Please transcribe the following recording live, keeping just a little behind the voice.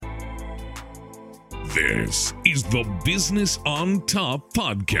This is the Business on Top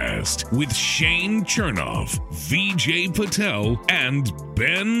podcast with Shane Chernoff, VJ Patel, and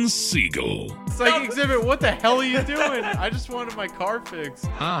Ben Siegel. Psych exhibit, what the hell are you doing? I just wanted my car fixed.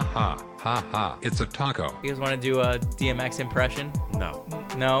 Ha ha, ha ha. It's a taco. You guys want to do a DMX impression? No.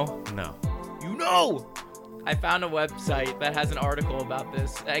 No? No. You know! I found a website that has an article about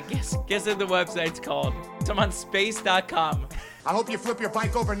this. Guess what the website's called. It's on space.com. I hope you flip your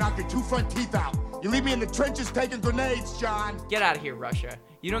bike over and knock your 2 front teeth out. You leave me in the trenches taking grenades, John. Get out of here, Russia.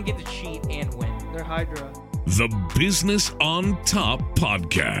 You don't get to cheat and win. They're Hydra. The Business on Top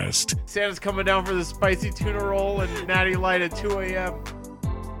podcast. Santa's coming down for the spicy tuna roll and Natty Light at 2 a.m.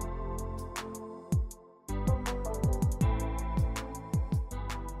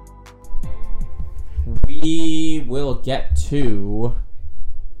 We will get to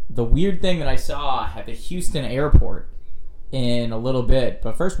the weird thing that I saw at the Houston airport in a little bit.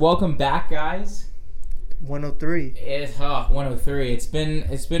 But first, welcome back, guys. 103. It's 103. It's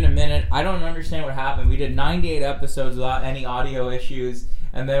been a minute. I don't understand what happened. We did 98 episodes without any audio issues,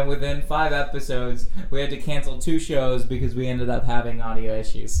 and then within 5 episodes, we had to cancel 2 shows because we ended up having audio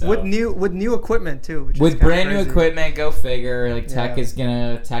issues. So. With new equipment too. Which with is brand crazy. new equipment, go figure. Like Yeah. tech is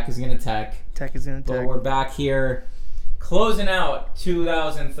gonna tech. Tech is gonna But tech. we're back here, closing out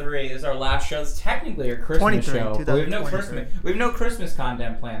 2003. This is our last show. This is technically our Christmas 23, show. But we have no 2023. Christmas. We have no Christmas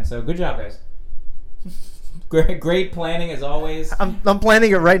content planned. So good job, guys. Great planning as always. I'm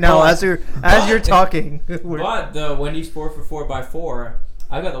planning it right now But- as you're talking. But the Wendy's 4 for 4x4,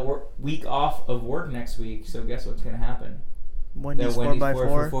 I got the week off of work next week. So guess what's gonna happen? Wendy's The Wendy's 4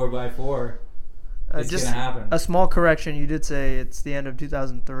 4x4. for 4x4. It's Just gonna happen. a small correction. You did say it's the end of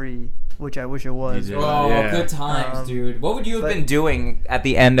 2003, which I wish it was. You did. Oh, Yeah. good times, dude. What would you have but- been doing at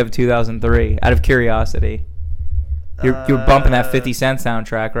the end of 2003, out of curiosity? You're bumping that 50 Cent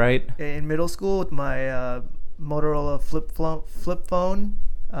soundtrack, right? In middle school with my Motorola flip phone.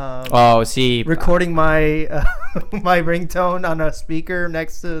 See. Recording my my ringtone on a speaker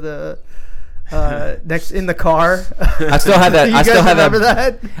next to the next in the car. I still had that. You I still guys had remember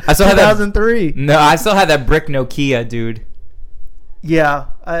that. that? I still had that. 2003. No, I still had that brick Nokia, dude. Yeah,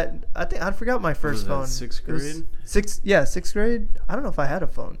 I think I forgot my first was that, phone. sixth It was grade? Sixth grade. I don't know if I had a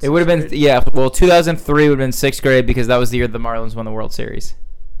phone. It would have been, Sixth grade. yeah. Well, 2003 would have been 6th grade because that was the year the Marlins won the World Series.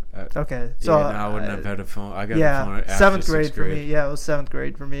 Okay, so I wouldn't have had a phone. I got a phone yeah, after 7th grade sixth for me. Yeah, it was 7th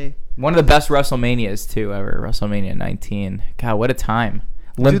grade for me. One of the best WrestleManias too ever. WrestleMania 19. God, what a time.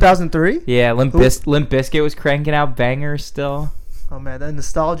 2003. Yeah, Limp Who? Bizkit was cranking out bangers still. Oh man, that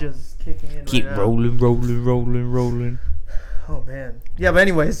nostalgia is kicking in. Keep right now. rolling. Oh man. Yeah, but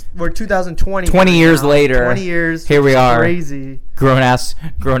anyways, we're 2020. 20 right years now. later, 20 years. here we which is are. Crazy. Grown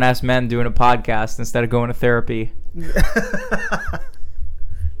ass men doing a podcast instead of going to therapy.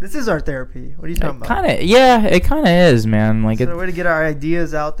 This is our therapy. What are you talking about? It kind of is, man. Like, It's a way to get our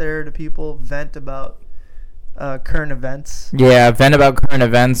ideas out there to people, vent about current events. vent about current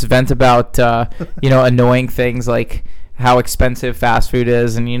events, vent about annoying things like how expensive fast food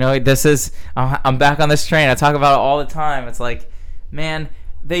is, and this is I'm back on this train. I talk about it all the time. It's like, man,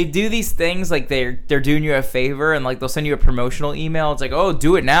 they do these things like they're doing you a favor, and like they'll send you a promotional email. It's like, oh,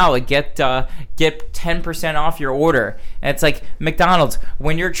 do it now, like get 10% off your order. And it's like McDonald's,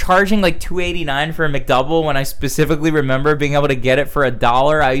 when you're charging like $2.89 for a McDouble, when I specifically remember being able to get it for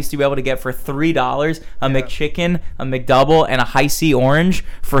 $1. I used to be able to get for $3 a McChicken, a McDouble, and a high C orange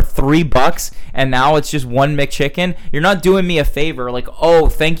for $3, and now it's just one McChicken. You're not doing me a favor. Like, oh,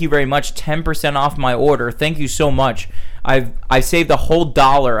 thank you very much, 10% off my order. Thank you so much. I've saved a whole $1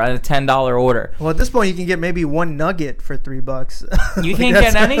 on a $10 order. Well, at this point, you can get maybe one nugget for $3. You can't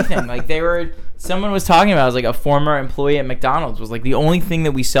get anything. Like someone was talking about, it was like a former employee at McDonald's was like, the only thing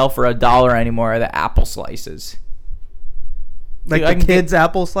that we sell for $1 anymore are the apple slices. Like Dude, the kids'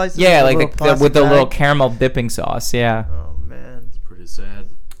 apple slices. Yeah, with like little plastic with the little bag? caramel dipping sauce. Yeah. Oh man, Pretty sad.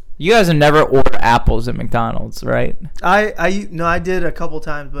 You guys have never ordered apples at McDonald's, right? I did a couple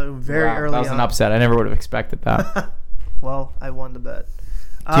times, but very Wow, early that was on. an upset. I never would have expected that. Well, I won the bet.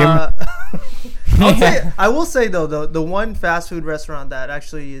 Do you I will say though, the one fast food restaurant that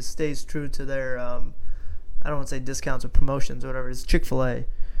actually stays true to their I don't want to say discounts or promotions or whatever is Chick-fil-A.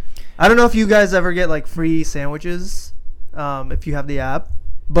 I don't know if you guys ever get like free sandwiches if you have the app,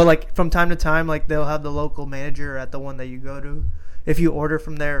 but like from time to time, like they'll have the local manager at the one that you go to. If you order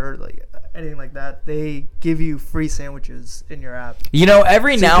from there or like anything like that, they give you free sandwiches in your app.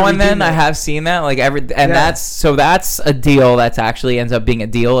 Every So you now can and then redeem I it. have seen that, like Yeah. that's a deal that's actually ends up being a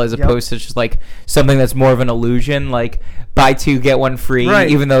deal as Yep. opposed to just like something that's more of an illusion. Like buy two get one free, Right.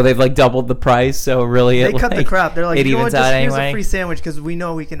 even though they've like doubled the price. So really, They cut the crap. They're like, it you know what? evens Just out here's a anyway. free sandwich because we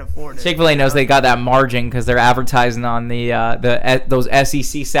know we can afford it. Chick-fil-A knows they got that margin because they're advertising on those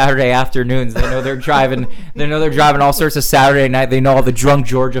SEC Saturday afternoons. They know they're driving. They know they're driving all sorts of Saturday night. They know all the drunk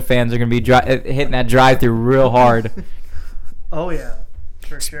Georgia fans are going to be hitting that drive-through real hard. Oh yeah,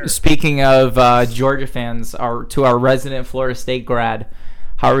 for sure. Speaking of Georgia fans, to our resident Florida State grad,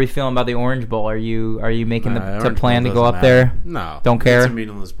 how are we feeling about the Orange Bowl? Are you making the Orange plan to Bowl go doesn't up there? No. Don't care? It's a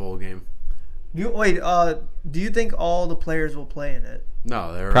meaningless bowl game. Wait, do you think all the players will play in it?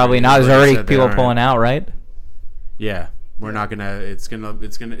 No, they're Probably not. There's already people pulling out, right? Yeah, we're not gonna. It's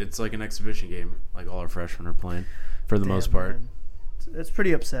like an exhibition game. Like all our freshmen are playing, for the most part. Man. It's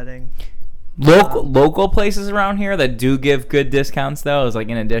pretty upsetting. Local places around here that do give good discounts though is like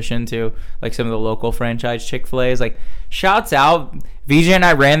in addition to like some of the local franchise Chick-fil-A's, like shouts out. VJ and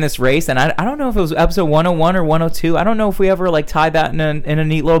I ran this race and I don't know if it was episode 101 or 102. I don't know if we ever like tied that in a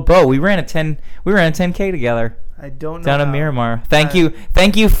neat little bow. We ran a 10K together. I don't know. Down in Miramar. Thank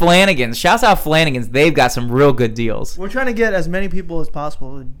you Flanagan's. Shouts out Flanagan's. They've got some real good deals. We're trying to get as many people as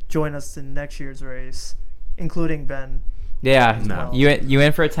possible to join us in next year's race, including Ben. Yeah. No. You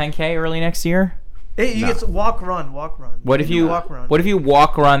in for a 10K early next year? Hey, you get walk run. What if you walk run? What if you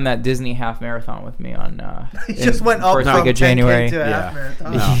walk run that Disney half marathon with me on? You just went up first from week of 10K January. to a Yeah. half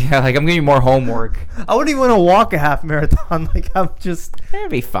marathon. No. Yeah, like I'm giving you more homework. I wouldn't even want to walk a half marathon. Like I'm just.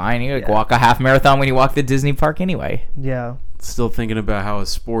 It'd be fine. You walk a half marathon when you walk the Disney park anyway. Yeah. Still thinking about how a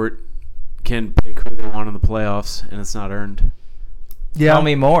sport can pick who they want in the playoffs, and it's not earned. Yeah. Tell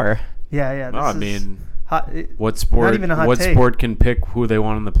me more. Yeah. No, I this mean, is hot, what sport? even a hot What take. sport can pick who they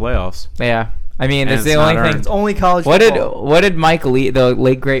want in the playoffs? Yeah, I mean, And it's the it's only not thing. earned. it's only college What football. did Mike Lee, the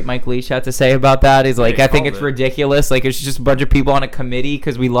late great Mike Leach, have to say about that? He's like, he I think called it's it. ridiculous. Like it's just a bunch of people on a committee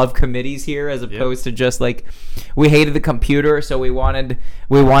because we love committees here, as opposed to just like we hated the computer, so we wanted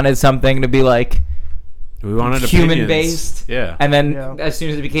something to be like We wanted human opinions. based. Yeah. And then Yeah. as soon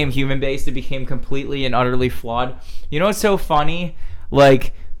as it became human based, it became completely and utterly flawed. You know what's so funny?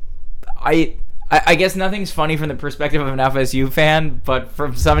 Like I guess nothing's funny from the perspective of an FSU fan, but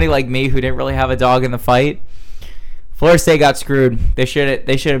from somebody like me who didn't really have a dog in the fight, Florida State got screwed. They should have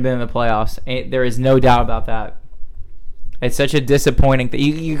been in the playoffs. There is no doubt about that. It's such a disappointing thing.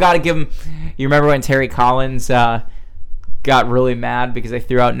 You got to give them. You remember when Terry Collins got really mad because they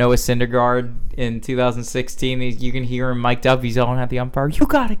threw out Noah Syndergaard in 2016? You can hear him mic'd up. He's yelling at the umpire, "You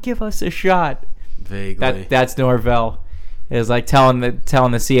got to give us a shot." Vaguely. That's Norvell. It was like telling the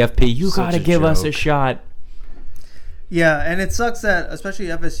CFP, "You Such got to a give us a joke. shot." Yeah, and it sucks that especially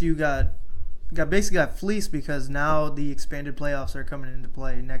FSU got fleeced because now the expanded playoffs are coming into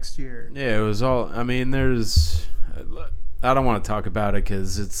play next year. Yeah, it was all. I mean, there's. I don't want to talk about it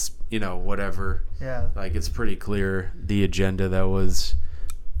because it's whatever. Yeah. Like it's pretty clear the agenda that was.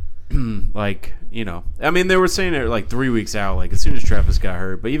 Like I mean, they were saying it like 3 weeks out, like as soon as Travis got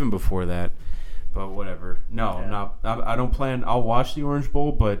hurt, but even before that. But whatever. No, Yeah. not. I don't plan. I'll watch the Orange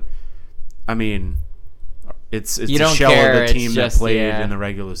Bowl, but I mean, it's You a don't shell care, of the it's team just- that played yeah. in the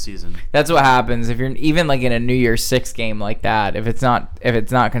regular season. That's what happens if you're even like in a New Year's Six game like that. If it's not They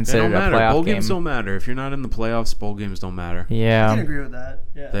considered don't a matter. playoff Bowl game. games don't matter. If you're not in the playoffs, bowl games don't matter. I can Yeah, agree with that.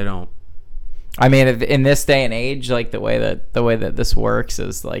 Yeah. They don't. I mean, in this day and age, like the way that this works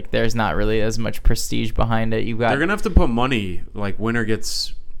is like there's not really as much prestige behind it. You got They're gonna have to put money. Like winner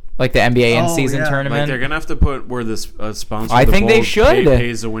gets. like the NBA in Oh, season yeah. Like tournament. they're gonna have to put where this sponsor. I of the think they bowl should.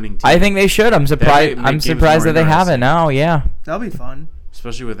 pays the winning team. I think they should. I'm surprised. make I'm games surprised more that they haven't interesting. now. Yeah. That'll be fun.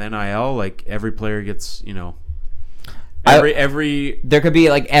 especially with NIL. Like every player gets I- every There could be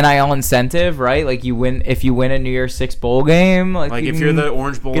like NIL incentive, right? Like if you win a New Year's Six bowl game, like if you you're can the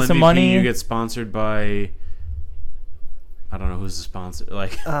Orange Bowl get MVP, some money. you get sponsored by. I don't know who's the sponsor.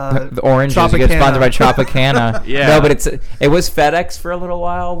 Like The Orange is get sponsored by Tropicana. Yeah. No, but it was FedEx for a little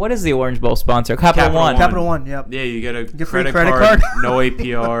while. What is the Orange Bowl sponsor? Capital One. Capital One, yep. yeah, you get a Get free credit credit card, card. no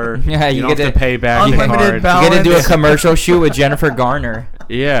APR. Yeah, you don't get have to- to pay back the Unlimited card. balance. You get to do a commercial shoot with Jennifer Garner.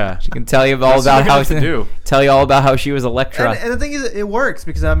 Yeah, She can tell you all That's about what how you have to do. tell you all about how she was Electra. And the thing is, it works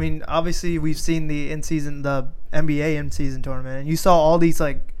because I mean, obviously, we've seen the NBA in-season tournament, and you saw all these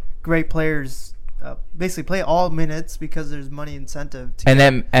like great players basically play all minutes because there's money incentive. And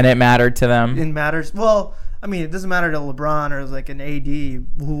it mattered to them. It matters. Well, I mean, it doesn't matter to LeBron or like an AD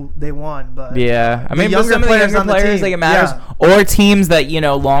who they won, but Yeah, I the mean, but younger some of the players younger on the players, team, like it matters, yeah. or teams that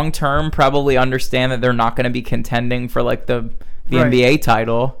long term probably understand that they're not going to be contending for like the Right. NBA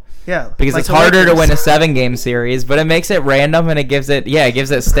title yeah, because like it's the harder to Lakers. win a 7-game series, but it makes it random and it gives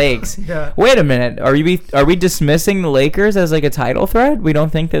it stakes. Yeah. Wait a minute, are we dismissing the Lakers as like a title threat? We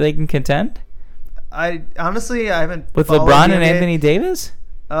don't think that they can contend? I honestly I haven't With followed LeBron the and NBA. Anthony Davis?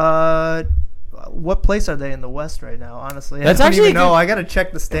 What place are they in the West right now? Honestly, That's I don't actually even know. good- I gotta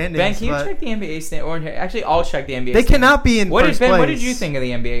check the standings. Ben, can you but check the NBA stand? Or actually, I'll check the NBA. They standings. cannot be in What first did Ben? place. What did you think of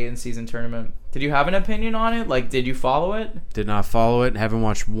the NBA in-season tournament? Did you have an opinion on it? Like, did you follow it? Did not follow it. Haven't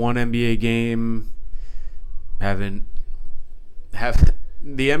watched one NBA game. The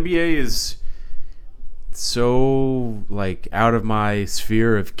NBA is so like out of my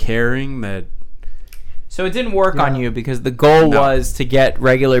sphere of caring that So it didn't work on Yeah. you because the goal No. was to get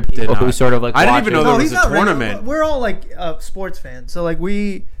regular people who not. sort of like. I didn't watch even it. know No, there was he's a not regular. tournament. We're all like sports fans, so like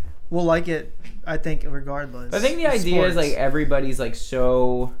we will like it. I think regardless. I think the It's idea is sports. like everybody's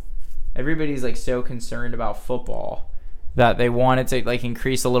so concerned about football that they wanted to like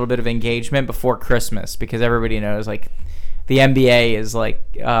increase a little bit of engagement before Christmas because everybody knows like the NBA is like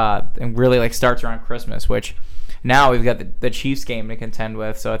and really like starts around Christmas, which now we've got the Chiefs game to contend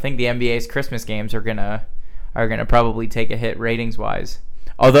with. So I think the NBA's Christmas games are gonna probably take a hit ratings wise.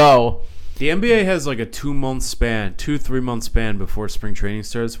 Although the NBA has like a 3 month span before spring training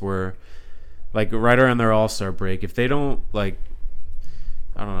starts where like right around their All-Star break, if they don't like,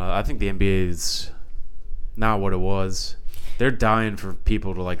 I don't know, I think the NBA is not what it was. They're dying for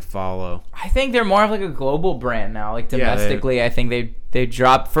people to like follow. I think they're more of like a global brand now. Like Yeah, domestically, I think they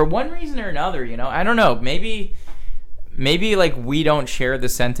dropped for one reason or another. You know, I don't know. Maybe like we don't share the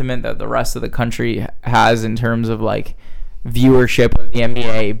sentiment that the rest of the country has in terms of like viewership of the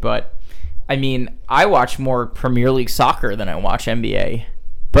NBA. But I mean, I watch more Premier League soccer than I watch NBA.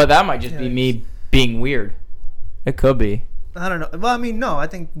 But that might just be me being weird. It could be. I don't know. Well, I mean, no. I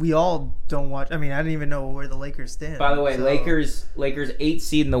think we all don't watch. I mean, I didn't even know where the Lakers stand. By the way, so- Lakers 8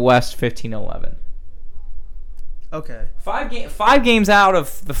 seed in the West, 15-11. Okay. 5 games out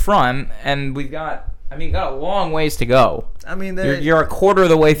of the front, and we've got a long ways to go. I mean, You're a quarter of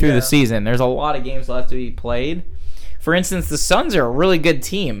the way through Yeah. the season. There's a lot of games left to be played. For instance, the Suns are a really good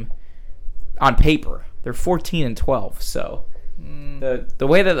team on paper. They're 14-12. So the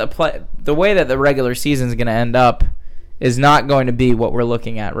way that the regular season is going to end up is not going to be what we're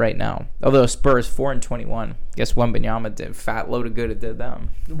looking at right now. Although Spurs 4-21. Guess Wembanyama did fat load of good it did them.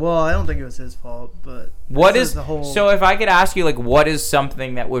 Well, I don't think it was his fault, but What this is the whole? so? If I could ask you, like, what is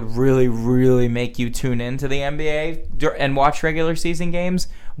something that would really, really make you tune into the NBA and watch regular season games?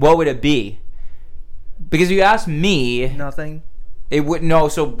 What would it be? Because you asked me, Nothing. it would no.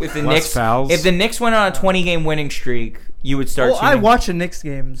 So if the Less fouls? if the Knicks went on a 20-game winning streak, you would start. Well, I tuning. watch the Knicks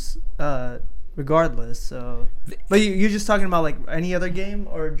games, regardless. So, but you're just talking about like any other game,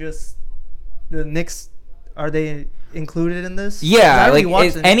 or just the Knicks? Are they included in this? 'Cause I Yeah, already like watched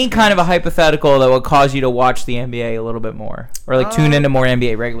is the any Knicks kind of a games. hypothetical that would cause you to watch the NBA a little bit more, or like tune into more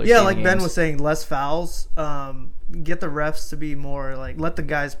NBA regular. Yeah, season like Ben games. was saying, less fouls. Get the refs to be more like let the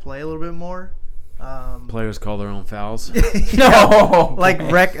guys play a little bit more. Players call their own fouls. No, like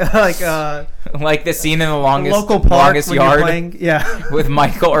like the scene in the longest local park longest when you're yard playing. Yeah, with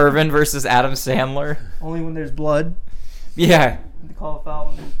Michael Irvin versus Adam Sandler. only when there's blood. Yeah. They call a foul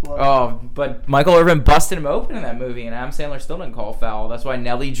when there's blood. Oh, but Michael Irvin busted him open in that movie, and Adam Sandler still didn't call a foul. That's why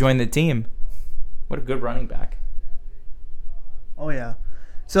Nelly joined the team. What a good running back. Oh yeah.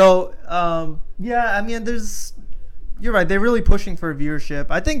 So yeah, I mean, you're right. They're really pushing for viewership.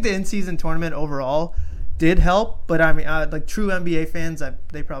 I think the in-season tournament overall did help, but I mean, like true NBA fans,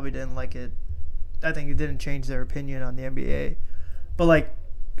 they probably didn't like it. I think it didn't change their opinion on the NBA, but like,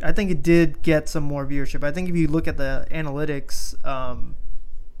 I think it did get some more viewership. I think if you look at the analytics,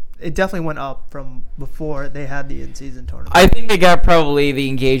 it definitely went up from before they had the in-season tournament. I think they got probably the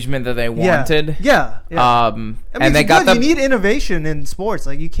engagement that they wanted. Yeah. I mean, and they got you need innovation in sports.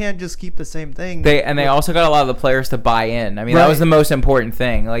 Like you can't just keep the same thing. They also got a lot of the players to buy in. I mean, that was the most important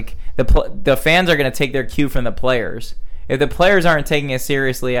thing. Like the fans are going to take their cue from the players. If the players aren't taking it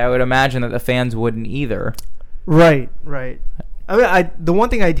seriously, I would imagine that the fans wouldn't either. Right. I mean, the one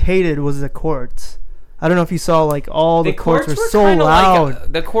thing I hated was the courts. I don't know if you saw, like, all the courts were so kinda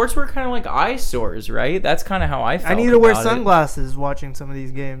loud. the courts were kind of like eyesores, right? That's kind of how I felt. I need to wear about it. sunglasses watching some of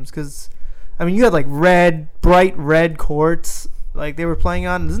these games because, I mean, you had like bright red courts like they were playing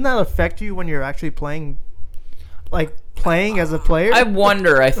on. Doesn't that affect you when you're actually playing as a player? I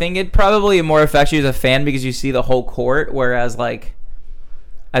wonder. I think it probably more affects you as a fan because you see the whole court, whereas like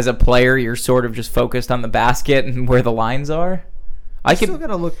as a player, you're sort of just focused on the basket and where the lines are. I still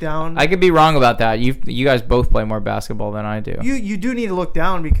gotta look down. I could be wrong about that. You guys both play more basketball than I do. You do need to look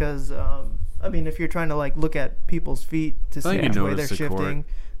down because I mean, if you're trying to like look at people's feet to see think you which way they're notice the court. shifting,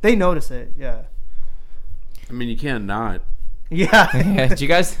 they notice it. Yeah. I mean, you can't not. Yeah. Yeah, do you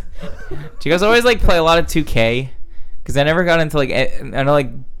guys always like play a lot of 2K? Because I never got into like I know like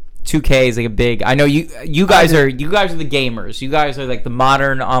 2K is like a big. I know you guys are the gamers. You guys are like the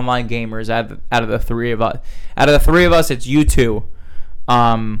modern online gamers. Out of the three of us, it's you two.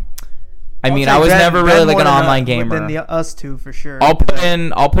 I mean, I was never really like an online gamer. Than us two for sure. I'll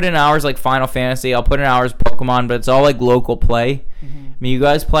put in hours like Final Fantasy. I'll put in hours Pokemon, but it's all like local play. Mm-hmm. I mean, you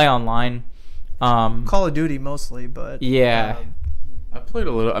guys play online. Call of Duty mostly, but yeah. I played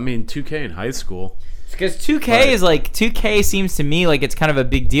a little. I mean, 2K in high school. Because 2K seems to me like it's kind of a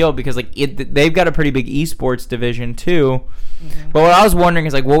big deal because like they've got a pretty big esports division too. Mm-hmm. But what I was wondering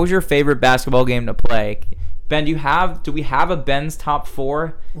is like, what was your favorite basketball game to play? Ben, do we have a Ben's top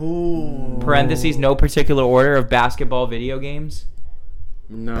 4? Ooh. Parentheses, no particular order of basketball video games.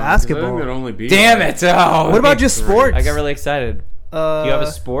 No, basketball. I think that'd only be. Damn it! Oh, what about just sports? I got really excited. Do you have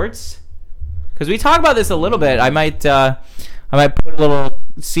a sports? Because we talked about this a little bit. I might put a little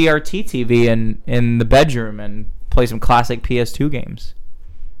CRT TV in the bedroom and play some classic PS2 games.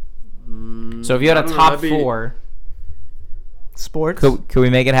 So if you had a top 4 sports, could we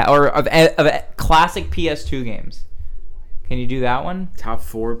make it or of classic PS2 games? Can you do that one? Top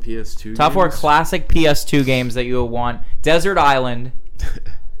 4 PS2 Top 4 classic PS2 games that you will want. Desert Island.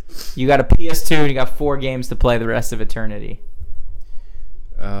 You got a PS2 and you got 4 games to play the rest of eternity.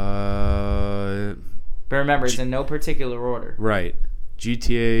 But remember, it's in no particular order. Right.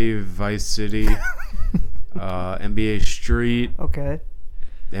 GTA, Vice City, NBA Street. Okay.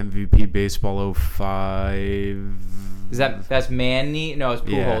 MVP Baseball 05. That's Manny? No, it's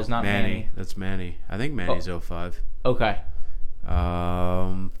Pujols, not Manny. That's Manny. I think Manny's 05. Okay.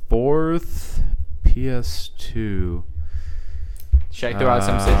 4th PS2. Should I throw out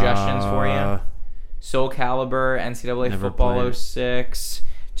some suggestions for you? Soul Calibur, NCAA Never Football played. 06,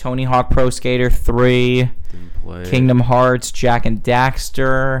 Tony Hawk Pro Skater 3, Didn't play. Kingdom Hearts, Jack and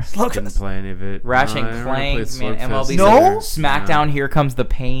Daxter, Didn't play any of it. Ratchet No, I and never Clank, played man, Slugfest MLB either. SmackDown, Here Comes the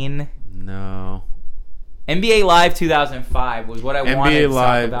Pain. No. NBA Live 2005 was what I wanted to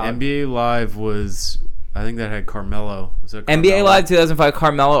talk about. NBA Live was, I think that had Carmelo. Was that Carmelo? NBA Live 2005,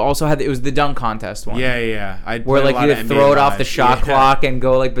 Carmelo also had, it was the dunk contest one. Yeah. Where like you would throw it off the shot clock and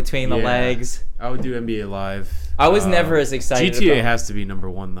go like between the legs. I would do NBA Live. I was never as excited GTA about has to be number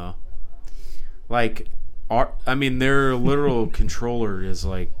 1 though. Like, their literal controller is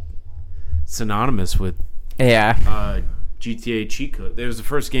like synonymous with GTA cheat code. It was the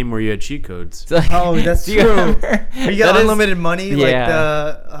first game where you had cheat codes. Oh, that's true. You got unlimited money, like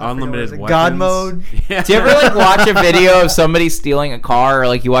the unlimited weapons. God mode. Yeah. Do you ever like watch a video of somebody stealing a car, or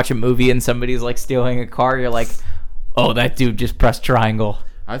like you watch a movie and somebody's like stealing a car? You're like, oh, that dude just pressed triangle.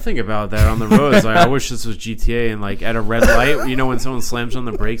 I think about that on the road. It's like, I wish this was GTA, and like at a red light, you know, when someone slams on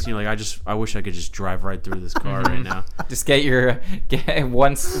the brakes, and you're like, I wish I could just drive right through this car right now. Just get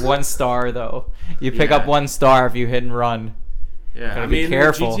one star though. You pick up 1 star if you hit and run. Yeah, Gotta be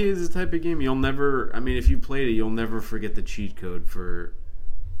careful. GTA is the type of game you'll never. I mean, if you played it, you'll never forget the cheat code for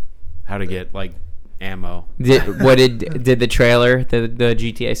how to get like ammo. Did the trailer, the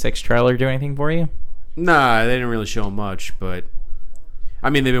GTA 6 trailer, do anything for you? Nah, they didn't really show much, but I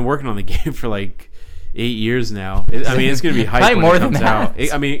mean, they've been working on the game for like 8 years now. I mean, it's gonna be hype when more it than comes that.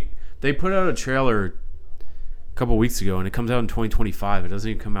 out. I mean, they put out a trailer a couple weeks ago, and it comes out in 2025. It doesn't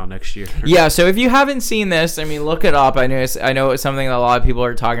even come out next year. Yeah, so if you haven't seen this, I mean, look it up. I know it's something that a lot of people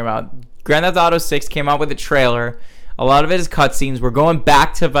are talking about. Grand Theft Auto 6 came out with a trailer. A lot of it is cutscenes. We're going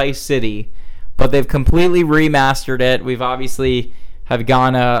back to Vice City, but they've completely remastered it. We've obviously have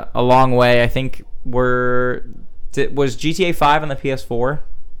gone a long way. I think was GTA 5 on the PS4?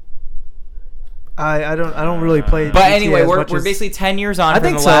 I don't really play. But GTA anyway, as we're much as- basically 10 years on I from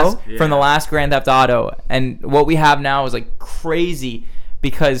think the so. last Yeah. from the last Grand Theft Auto, and what we have now is like crazy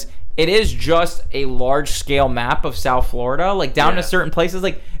because it is just a large scale map of South Florida, like down to certain places.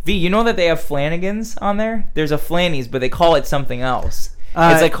 Like V, you know that they have Flanagan's on there? There's a Flanny's, but they call it something else.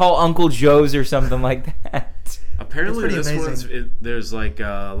 It's like called Uncle Joe's or something like that. Apparently, That's this pretty one's amazing. there's like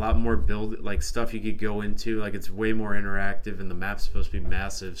a lot more like stuff you could go into. Like it's way more interactive, and the map's supposed to be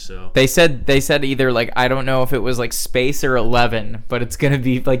massive. So They said either like I don't know if it was like space or 11, but it's gonna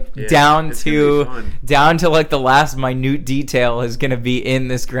be like down it's gonna be fun. to like the last minute detail is gonna be in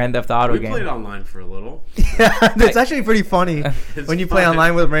this Grand Theft Auto we game. played online for a little. Yeah, it's actually pretty funny when you play fun.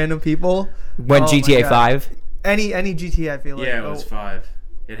 online with random people. When Oh my GTA God. 5. Any GTA, I feel like. Yeah, it was 5.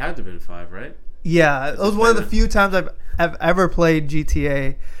 It had to have been 5, right? Yeah, it was one of the few times I've ever played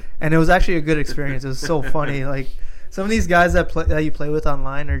GTA, and it was actually a good experience. It was so funny. Like some of these guys that you play with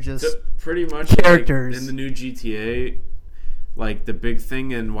online are just Pretty much characters. like, in the new GTA. Like the big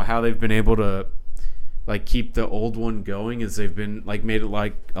thing and how they've been able to like keep the old one going is they've been like made it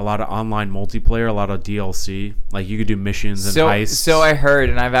like a lot of online multiplayer, a lot of DLC. Like you could do missions and heists. So I heard,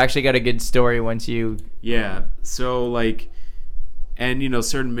 and I've actually got a good story once you. Yeah. So like, and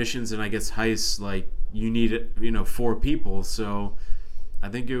certain missions and I guess heists, like you need 4 people. So I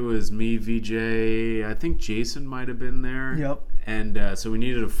think it was me, VJ. I think Jason might have been there. Yep. And so we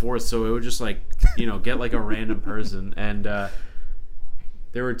needed a 4th. So it would just like get like a random person and.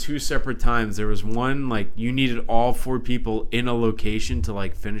 There were 2 separate times. There was one, like, you needed all 4 people in a location to,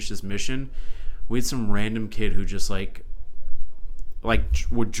 like, finish this mission. We had some random kid who just, like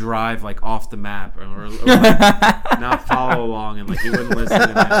would drive, like, off the map or not follow along, and, like, he wouldn't listen.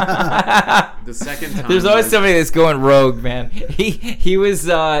 The second time... There's always somebody that's going rogue, man. He was,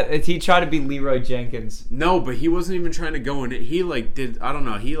 he tried to be Leroy Jenkins. No, but he wasn't even trying to go in it. He, like, I don't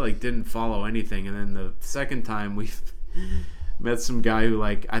know, he, like, didn't follow anything. And then the second time we... met some guy who,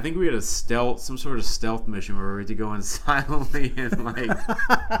 like, I think we had some sort of stealth mission where we had to go in silently and, like,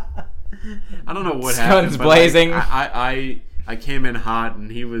 I don't know what happened. Guns blazing. Like, I came in hot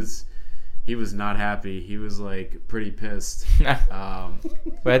and he was not happy. He was like pretty pissed. We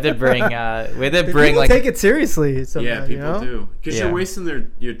had to bring People like take it seriously. Yeah, people do because Yeah. you're wasting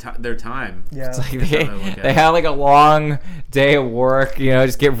their time. Yeah. It's like they had like a long day of work,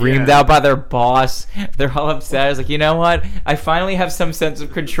 just get reamed out by their boss. They're all upset. It's like, you know what? I finally have some sense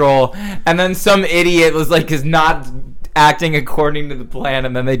of control. And then some idiot is not acting according to the plan,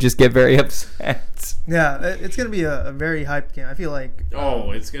 and then they just get very upset. Yeah, it's gonna be a very hyped game. I feel like.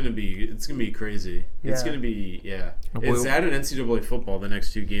 Oh, it's gonna be crazy. It's Yeah. gonna be It's at an NCAA football. The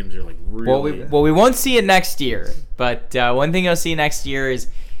next 2 games are like really. Well, we won't see it next year, but one thing you'll see next year is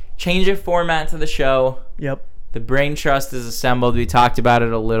change of format to the show. Yep. The brain trust is assembled. We talked about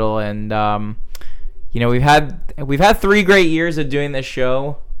it a little, and we've had 3 great years of doing this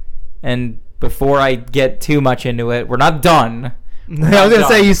show, and before I get too much into it, we're not done. I was gonna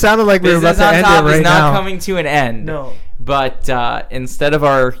say you sounded like we were about Business to on end Top it right is not now. coming to an end. No. But instead of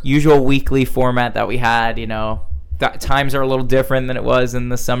our usual weekly format that we had, times are a little different than it was in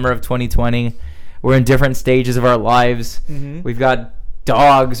the summer of 2020. We're in different stages of our lives. Mm-hmm. We've got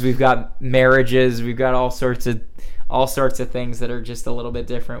dogs, we've got marriages, we've got all sorts of things that are just a little bit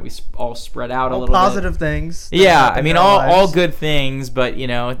different. We all spread out a little positive bit. things. Yeah, I mean all lives. good things, but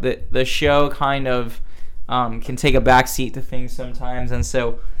the show kind of can take a backseat to things sometimes, and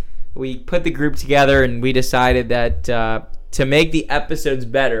so we put the group together and we decided that to make the episodes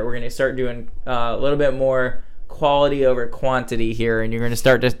better, we're going to start doing a little bit more quality over quantity here, and you're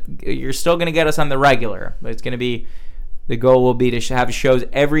still going to get us on the regular, but it's going to be, the goal will be to have shows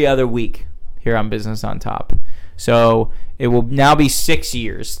every other week here on Business on Top. So it will now be 6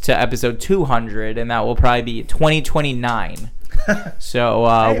 years to episode 200, and that will probably be 2029.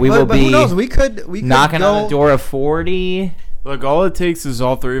 So we will but be who knows? We could knocking on go, the door of 40. Look, all it takes is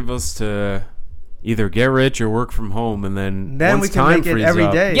all 3 of us to either get rich or work from home, and then once we can time make it frees every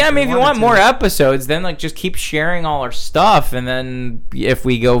up, day. Yeah, I mean, if you want wanted more to. episodes, then just keep sharing all our stuff, and then if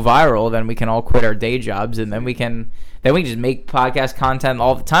we go viral, then we can all quit our day jobs, and then we can just make podcast content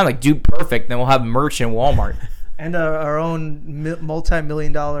all the time, like Dude Perfect. Then we'll have merch in Walmart and our own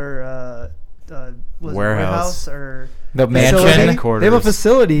multi-million-dollar warehouse or the facility. mansion, They have a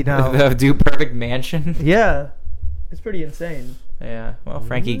facility now. the Dude Perfect mansion. Yeah, it's pretty insane. Yeah, well,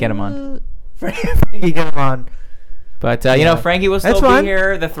 Frankie, get him on. Frankie, get him on. But Yeah. Frankie will That's still fine. be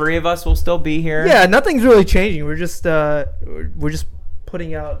here. The 3 of us will still be here. Yeah, nothing's really changing. We're just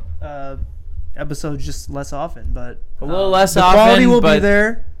putting out episodes just less often, but A little less the often, quality will but be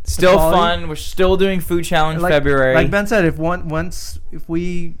there. Still The quality. fun. We're still doing Food Challenge Like- February. Like Ben said, if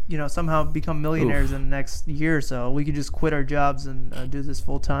we somehow become millionaires in the next year or so, we could just quit our jobs and do this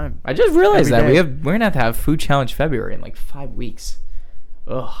full time. I just realized every that day. we're gonna have to have Food Challenge February in like 5 weeks.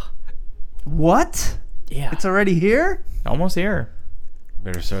 Ugh. What? Yeah. It's already here? Almost here.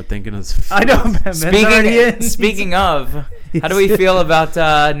 better start thinking of. I know. Ben's already in. Speaking of, how do we feel about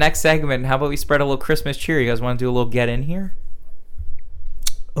next segment? How about we spread a little Christmas cheer? You guys want to do a little get in here?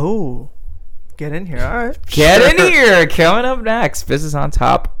 Oh, get in here. All right. Get in here. Coming up next, Business on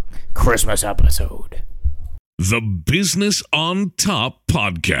Top Christmas episode. The Business on Top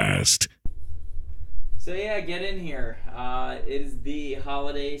podcast. So yeah, get in here. It is the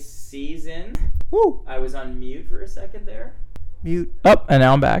holiday season. Woo. I was on mute for a second there. Mute. Oh, and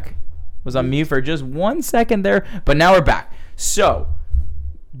now I'm back. Was on mute for just 1 second there, but now we're back. So,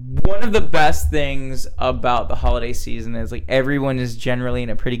 one of the best things about the holiday season is like everyone is generally in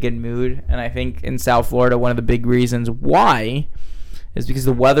a pretty good mood, and I think in South Florida, one of the big reasons why is because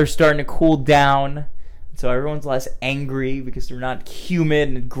the weather's starting to cool down. So everyone's less angry because they're not humid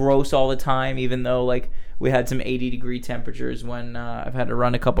and gross all the time, even though like we had some 80-degree temperatures when I've had to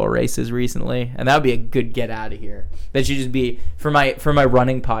run a couple of races recently, and that would be a good get out of here. That should just be for my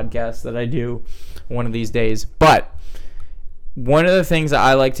running podcast that I do one of these days. But one of the things that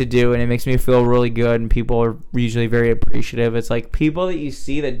I like to do, and it makes me feel really good, and people are usually very appreciative, it's like people that you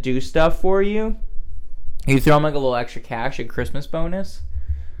see that do stuff for you, you throw them like a little extra cash, a Christmas bonus.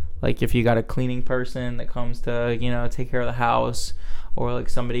 Like if you got a cleaning person that comes to, take care of the house, or like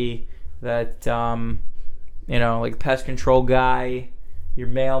somebody that, like pest control guy, your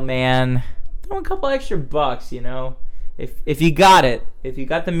mailman, throw a couple extra bucks, If you got it, if you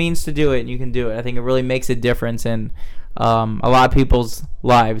got the means to do it, you can do it. I think it really makes a difference in a lot of people's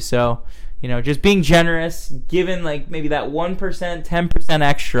lives. So, just being generous, giving like maybe that 1%, 10%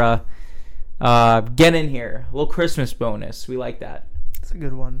 extra, get in here. A little Christmas bonus. We like that. It's a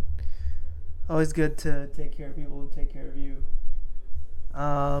good one. Always good to take care of people who take care of you.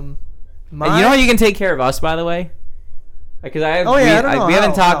 And you know how you can take care of us, by the way? Because I don't know we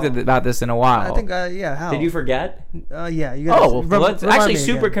haven't talked about this in a while. I think how? Did you forget? Yeah, you guys. It's actually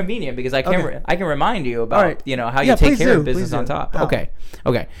super convenient because I can remind you about how you take care of Business on Top. How?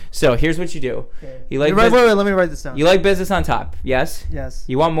 Okay. So here's what you do. Okay. You like wait, let me write this down. You like Business on Top? Yes. Yes.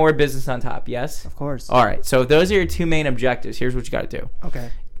 You want more Business on Top? Yes. Of course. All right. So if those are your two main objectives, here's what you got to do.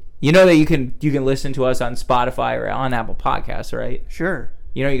 Okay. You know that you can listen to us on Spotify or on Apple Podcasts, right? Sure.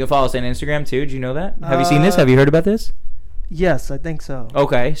 You can follow us on Instagram too. Did you know that? Have you seen this? Have you heard about this? Yes, I think so.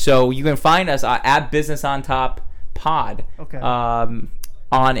 Okay, so you can find us at Business on Top Pod. Okay. On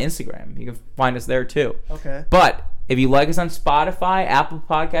Instagram, you can find us there too. Okay. But if you like us on Spotify, Apple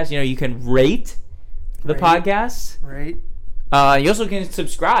Podcasts, you can rate the podcasts. Right. You also can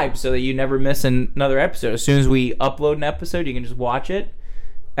subscribe so that you never miss another episode. As soon as we upload an episode, you can just watch it,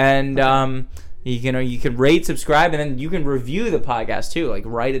 and you can rate, subscribe, and then you can review the podcast too. Like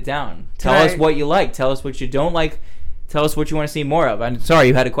write it down. Tell us what you like. Tell us what you don't like. Tell us what you want to see more of. I'm sorry,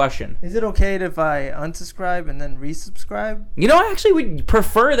 you had a question. Is it okay if I unsubscribe and then resubscribe? I actually would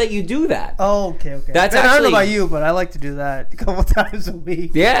prefer that you do that. Oh, okay. That's I don't know actually about you, but I like to do that a couple times a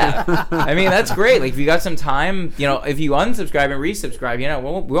week. Yeah. I mean, that's great. Like, if you got some time, if you unsubscribe and resubscribe,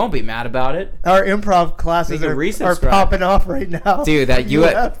 we won't be mad about it. Our improv classes are popping off right now. Dude, that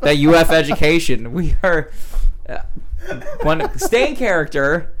UF education. We are... stay in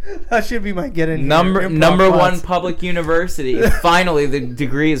character. That should be my get in. Number one public university. Finally, the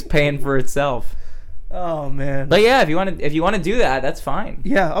degree is paying for itself. Oh man! But yeah, if you want to do that, that's fine.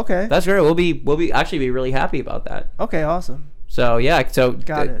 Yeah. Okay. That's great. We'll be actually be really happy about that. Okay. Awesome. So yeah. So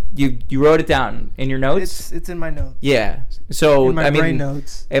got it. You wrote it down in your notes. It's in my notes. Yeah. So in my brain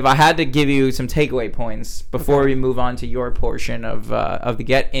notes. If I had to give you some takeaway points before we move on to your portion of the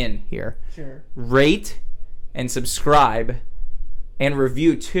get in here. Sure. Rate and subscribe and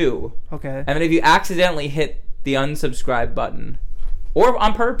review too. Okay. And then if you accidentally hit the unsubscribe button or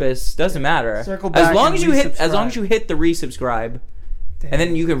on purpose, doesn't matter. Circle back as long as you resubscribe. hit the resubscribe. Damn. And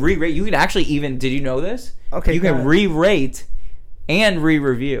then you can re-rate. You can actually even, did you know this? Okay. You can re-rate and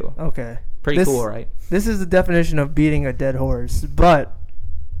re-review. Okay. Pretty cool, right? This is the definition of beating a dead horse, but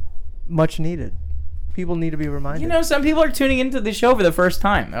much needed. People need to be reminded. Some people are tuning into the show for the first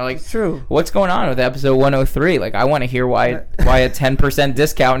time. They're like, it's true. What's going on with episode 103? Like, I want to hear why a 10%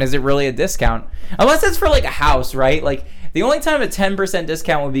 discount. Is it really a discount? Unless it's for like a house, right? Like, the only time a 10%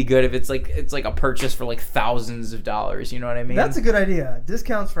 discount would be good if it's like a purchase for like thousands of dollars. You know what I mean? That's a good idea.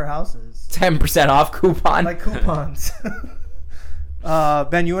 Discounts for houses. 10% off coupon. Like coupons.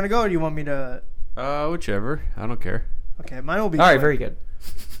 Ben, you want to go or do you want me to? Whichever. I don't care. Okay, mine will be. All right, quick. very good.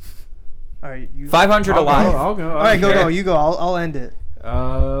 All right, 500 alive. I'll go. All right, go. You go. I'll end it.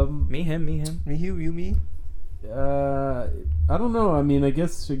 Me, him. Me, you, me. I don't know. I mean, I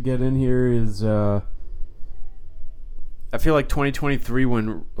guess to get in here is. I feel like 2023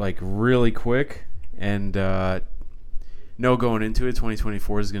 went like really quick, and going into it,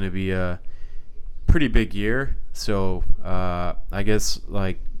 2024 is going to be a pretty big year. So I guess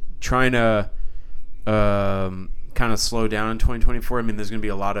like trying to kind of slow down in 2024. I mean, there's going to be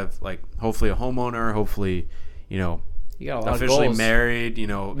a lot of like, hopefully a homeowner, hopefully, you got a lot officially of goals. Married, in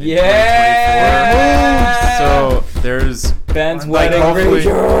 2024. So there's Ben's wedding.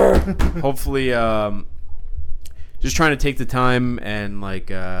 Hopefully, just trying to take the time and like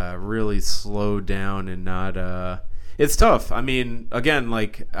really slow down and not. It's tough. I mean, again,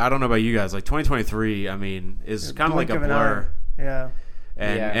 like I don't know about you guys, like 2023. I mean, is kind of like a blur. Yeah.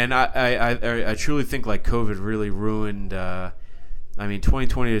 And I truly think like COVID really ruined. I mean,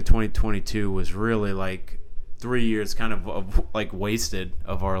 2020 to 2022 was really like 3 years kind of like wasted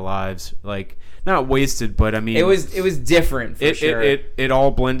of our lives. Like not wasted, but I mean it was different for sure. It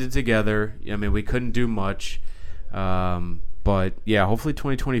all blended together. I mean, we couldn't do much. But yeah, hopefully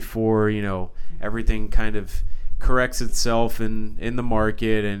 2024, you know, everything kind of corrects itself in the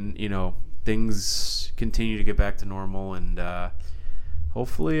market, and you know, things continue to get back to normal, and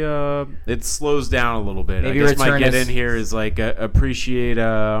hopefully it slows down a little bit. Maybe I guess my return get is- in here is like appreciate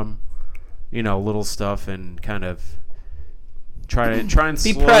you know, little stuff, and kind of try and Be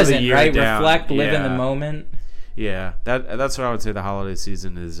slow present, the year right? down. Reflect, live in the Yeah. moment. Yeah, that's what I would say. The holiday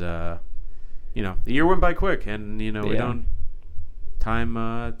season is, you know, the year went by quick, and you know we Yeah. don't.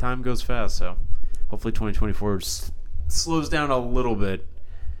 Time goes fast, so hopefully 2024 slows down a little bit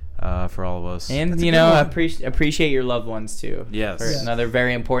for all of us. And That's a you good know, one. appreciate your loved ones too. Yes. For Yes. another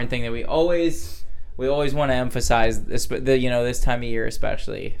very important thing that we always want to emphasize. This time of year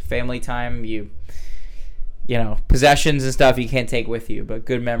especially, family time. You know, possessions and stuff you can't take with you, but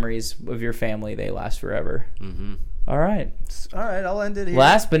good memories of your family, they last forever. Mm-hmm. All right. All right, I'll end it here.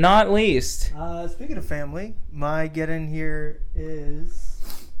 Last but not least, Speaking of family, my get in here is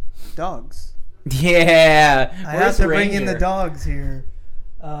dogs. yeah, I where's have to bring in Ranger? the dogs here.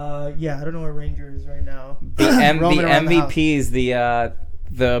 Yeah, I don't know where Ranger is right now. The Roaming around the house. MVPs,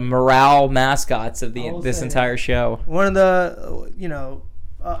 the morale mascots of I will this say, entire show. One of the, you know,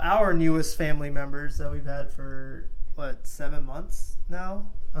 our newest family members that we've had for, 7 months now,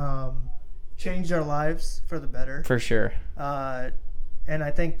 changed our lives for the better. For sure. And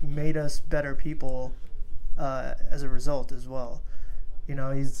I think made us better people as a result as well. You know,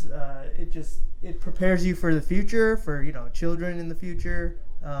 it prepares you for the future, for, you know, children in the future.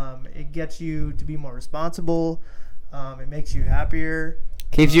 It gets you to be more responsible. It makes you happier.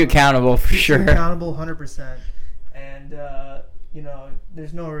 Keeps you accountable for Keeps you sure. accountable 100%. And, you know,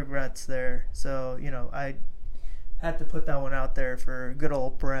 there's no regrets there. So, you know, I had to put that one out there for good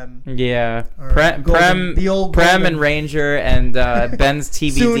old Prem. Yeah. Or Prem the old Prem golden- and Ranger and Ben's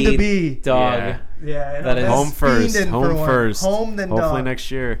TBD Soon to be. dog. Yeah. Yeah, That is- Home first. fiending for Home one. first. Home then Hopefully dog.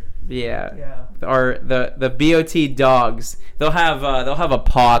 next year. Yeah. Yeah. Or the BOT dogs. They'll have a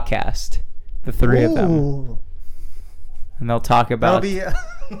podcast. The three of them. Ooh. And they'll talk That'll about be.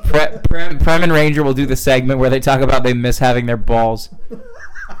 Prem and Ranger will do the segment where they talk about they miss having their balls.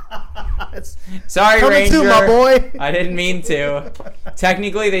 It's Sorry, coming Ranger. soon, my boy. I didn't mean to.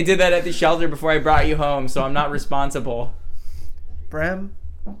 Technically, they did that at the shelter before I brought you home, so I'm not responsible. Prem,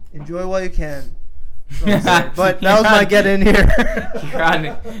 enjoy while you can. That's what I'm saying. But that was my get in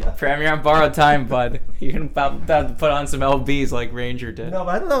here. Prem, you're on borrowed time, bud. You're gonna about to put on some LBs like Ranger did. No,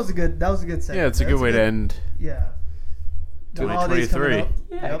 but I thought that was a good segment. Yeah, it's a good way to end Yeah. The holidays coming 2023. up.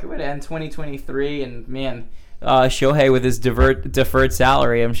 Yeah, Yep. good way to end 2023, and man, Shohei with his deferred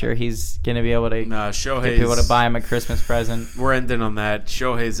salary, I'm sure he's gonna be able to Nah, get Shohei's. people to buy him a Christmas present. We're ending on that.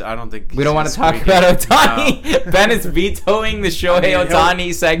 Shohei's. I don't think We don't want he's to talk squeaking. about Otani. No. Ben is vetoing the Shohei I mean,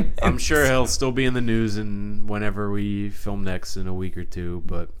 Otani segment. I'm sure he'll still be in the news and whenever we film next in a week or two.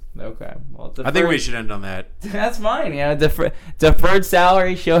 But Okay, well, I think we should end on that. That's fine. Yeah, deferred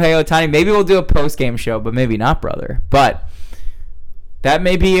salary, Shohei Otani. Maybe we'll do a post game show, but maybe not, brother. But that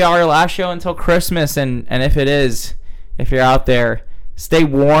may be our last show until Christmas, and if it is, if you're out there, stay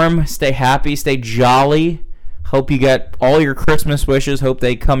warm, stay happy, stay jolly. Hope you get all your Christmas wishes. Hope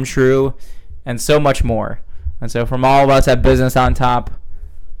they come true, and so much more. And so from all of us at Business on Top,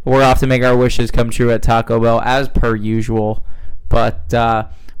 we're off to make our wishes come true at Taco Bell as per usual. But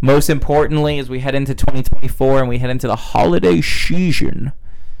most importantly, as we head into 2024 and we head into the holiday season,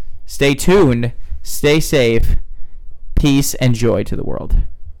 stay tuned, stay safe, peace and joy to the world.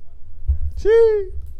 Chee.